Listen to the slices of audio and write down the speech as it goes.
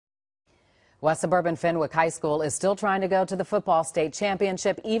West Suburban Fenwick High School is still trying to go to the football state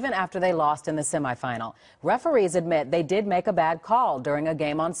championship even after they lost in the semifinal. Referees admit they did make a bad call during a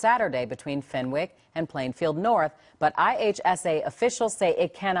game on Saturday between Fenwick and Plainfield North, but IHSA officials say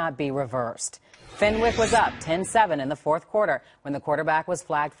it cannot be reversed. Fenwick was up 10-7 in the fourth quarter when the quarterback was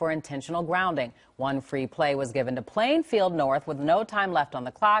flagged for intentional grounding. One free play was given to Plainfield North with no time left on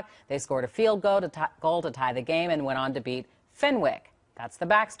the clock. They scored a field goal to tie the game and went on to beat Fenwick. That's the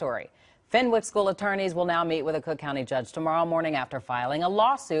backstory. Fenwick school attorneys will now meet with a Cook County judge tomorrow morning after filing a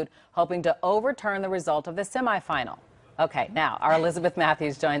lawsuit hoping to overturn the result of the semifinal. Okay, now our Elizabeth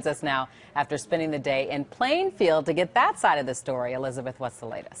Matthews joins us now after spending the day in Plainfield to get that side of the story. Elizabeth, what's the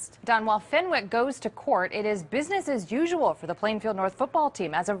latest? Don, while Fenwick goes to court, it is business as usual for the Plainfield North football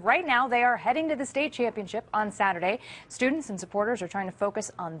team. As of right now, they are heading to the state championship on Saturday. Students and supporters are trying to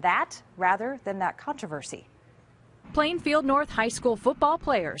focus on that rather than that controversy. Plainfield North High School football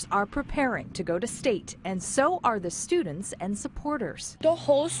players are preparing to go to state, and so are the students and supporters. The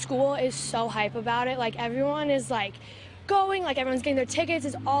whole school is so hype about it. Like, everyone is like going, like everyone's getting their tickets.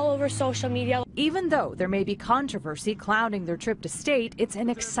 It's all over social media. Even though there may be controversy clouding their trip to state, it's an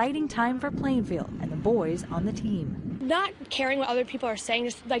exciting time for Plainfield and the boys on the team. Not caring what other people are saying,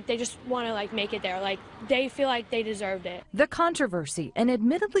 just like they just want to like make it there. Like they feel like they deserved it. The controversy, an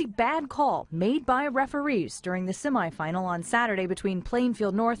admittedly bad call made by referees during the semifinal on Saturday between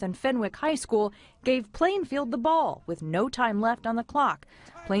Plainfield North and Fenwick High School, gave Plainfield the ball with no time left on the clock.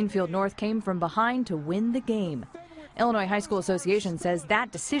 Plainfield North came from behind to win the game. Illinois High School Association says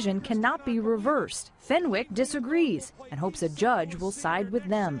that decision cannot be reversed. Fenwick disagrees and hopes a judge will side with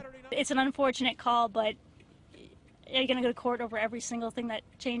them. It's an unfortunate call, but are you going to go to court over every single thing that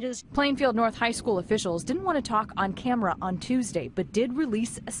changes? Plainfield North High School officials didn't want to talk on camera on Tuesday, but did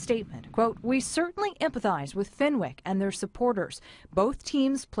release a statement. Quote, "We certainly empathize with Fenwick and their supporters. Both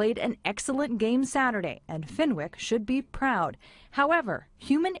teams played an excellent game Saturday, and Fenwick should be proud. However,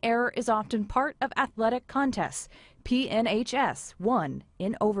 human error is often part of athletic contests. PNHS won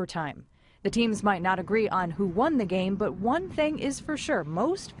in overtime." The teams might not agree on who won the game, but one thing is for sure,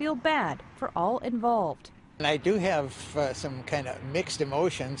 most feel bad for all involved. And I do have some kind of mixed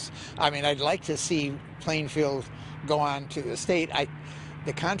emotions. I mean, I'd like to see Plainfield go on to the state.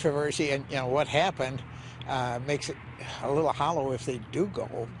 The controversy and what happened makes it a little hollow if they do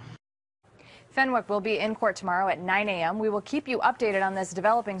go. Fenwick will be in court tomorrow at 9 a.m. We will keep you updated on this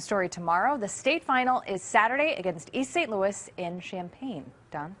developing story tomorrow. The state final is Saturday against East St. Louis in Champaign.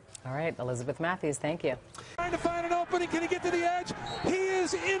 Don? All right, Elizabeth Matthews, thank you. Trying to find an opening. Can he get to the edge? He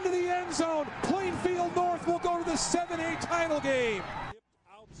is into the end zone. Plainfield North will go to the 7A title game.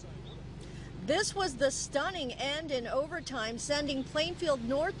 This was the stunning end in overtime, sending Plainfield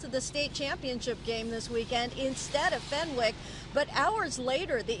North to the state championship game this weekend instead of Fenwick. But hours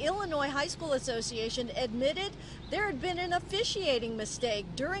later, the Illinois High School Association admitted there had been an officiating mistake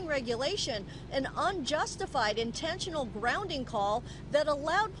during regulation, an unjustified intentional grounding call that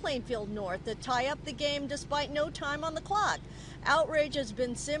allowed Plainfield North to tie up the game despite no time on the clock. Outrage has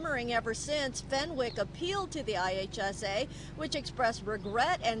been simmering ever since. Fenwick appealed to the IHSA, which expressed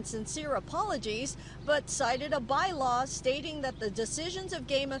regret and sincere apologies, but cited a bylaw stating that the decisions of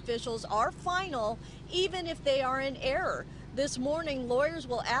game officials are final, even if they are in error. This morning, lawyers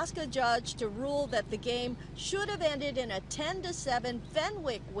will ask a judge to rule that the game should have ended in a 10-7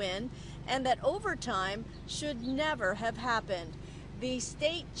 Fenwick win and that overtime should never have happened. The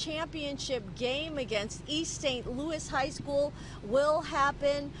state championship game against East St. Louis High School will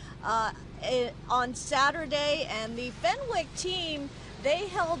happen on Saturday, and the Fenwick team, they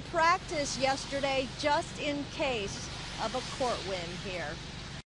held practice yesterday just in case of a court win here.